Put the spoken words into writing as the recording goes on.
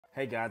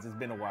Hey guys, it's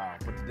been a while,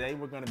 but today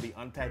we're going to be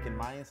unpacking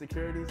my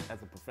insecurities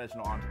as a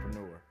professional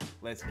entrepreneur.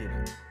 Let's get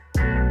it.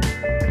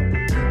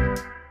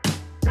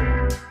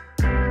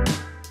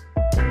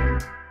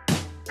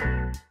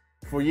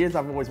 For years,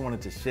 I've always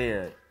wanted to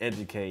share,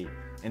 educate,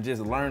 and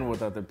just learn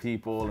with other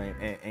people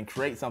and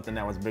create something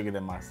that was bigger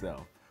than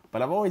myself.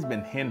 But I've always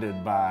been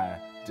hindered by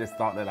just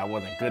thought that I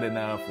wasn't good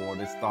enough, or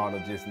this thought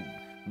of just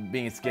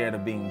being scared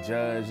of being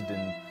judged,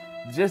 and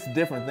just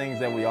different things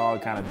that we all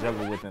kind of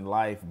juggle with in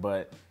life.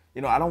 But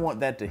I don't want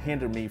that to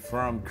hinder me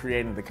from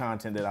creating the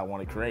content that I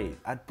want to create.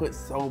 I put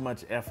so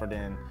much effort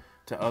in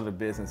to other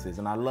businesses,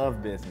 and I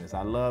love business,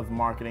 I love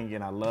marketing,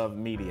 and I love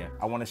media.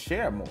 I want to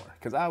share more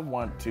because I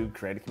want to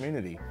create a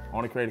community. I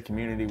want to create a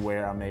community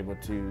where I'm able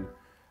to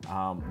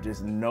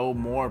just know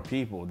more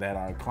people that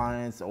are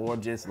clients or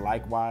just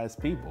likewise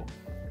people.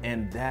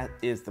 And that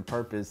is the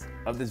purpose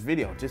of this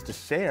video, just to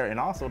share, and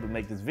also to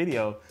make this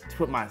video to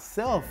put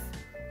myself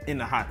in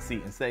the hot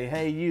seat and say,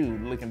 hey, you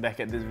looking back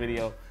at this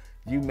video,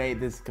 you made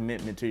this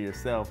commitment to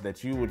yourself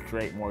that you would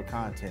create more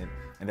content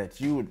and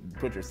that you would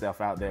put yourself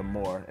out there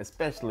more,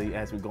 especially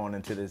as we're going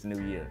into this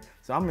new year.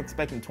 So I'm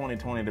expecting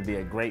 2020 to be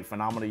a great,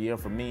 phenomenal year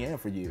for me and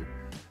for you.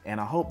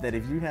 And I hope that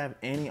if you have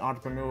any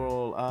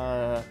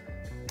entrepreneurial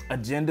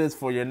agendas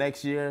for your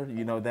next year,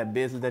 that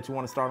business that you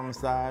want to start on the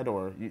side,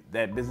 or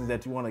that business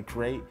that you want to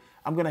create,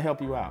 I'm going to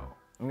help you out.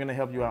 I'm going to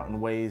help you out in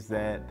ways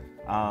that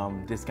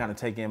just kind of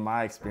take in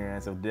my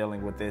experience of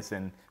dealing with this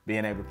and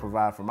being able to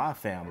provide for my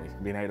family,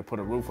 being able to put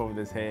a roof over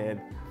this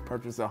head,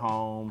 purchase a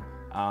home,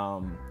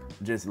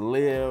 just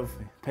live,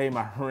 pay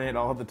my rent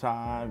all the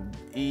time,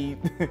 eat,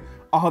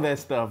 all that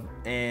stuff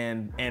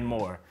and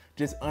more.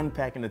 Just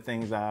unpacking the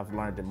things I've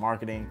learned in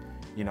marketing,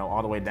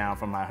 all the way down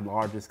from my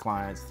largest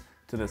clients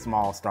to the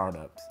small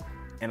startups.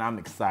 And I'm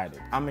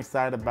excited. I'm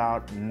excited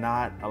about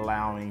not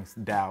allowing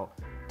doubt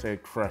to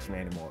crush me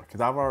anymore, because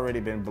I've already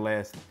been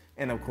blessed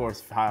and of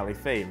course highly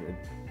favored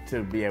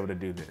to be able to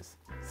do this.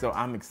 So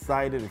I'm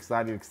excited,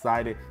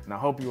 and I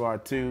hope you are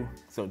too.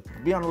 So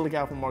be on the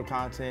lookout for more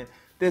content.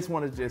 This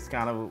one is just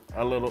kind of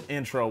a little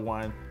intro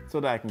one so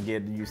that I can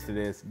get used to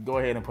this. Go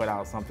ahead and put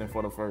out something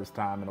for the first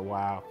time in a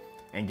while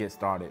and get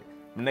started.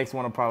 The next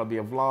one will probably be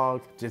a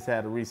vlog. Just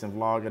had a recent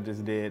vlog I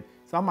just did.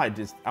 So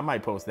I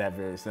might post that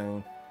very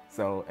soon.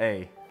 So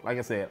hey, like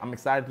I said, I'm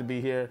excited to be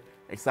here,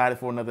 excited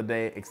for another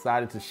day,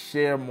 excited to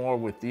share more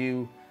with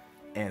you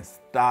and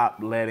stop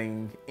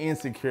letting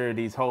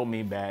insecurities hold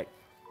me back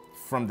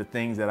from the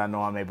things that I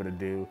know I'm able to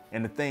do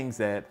and the things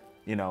that,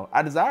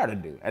 I desire to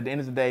do. At the end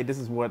of the day, this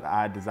is what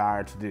I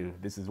desire to do.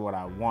 This is what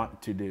I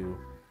want to do.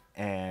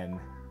 And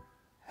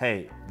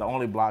hey, the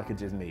only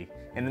blockage is me.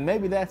 And then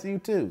maybe that's you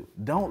too.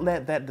 Don't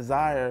let that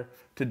desire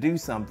to do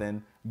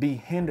something be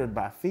hindered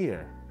by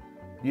fear.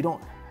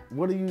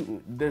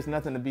 There's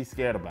nothing to be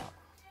scared about.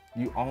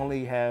 You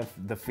only have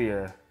the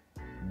fear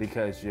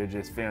because you're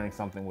just fearing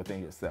something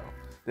within yourself.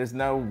 There's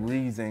no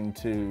reason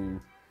to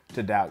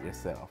doubt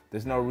yourself.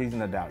 There's no reason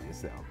to doubt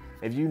yourself.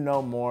 If you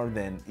know more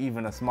than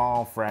even a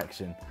small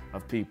fraction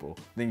of people,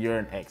 then you're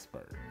an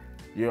expert.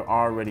 You're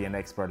already an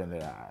expert in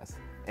their eyes.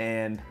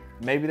 And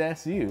maybe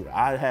that's you.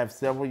 I have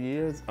several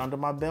years under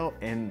my belt,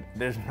 and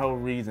there's no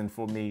reason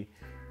for me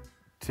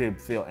to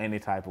feel any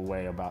type of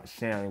way about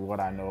sharing what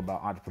I know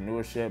about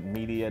entrepreneurship,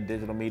 media,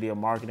 digital media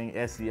marketing,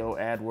 SEO,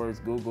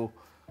 AdWords, Google,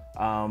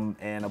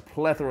 and a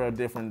plethora of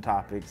different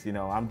topics.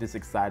 I'm just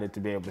excited to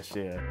be able to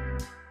share.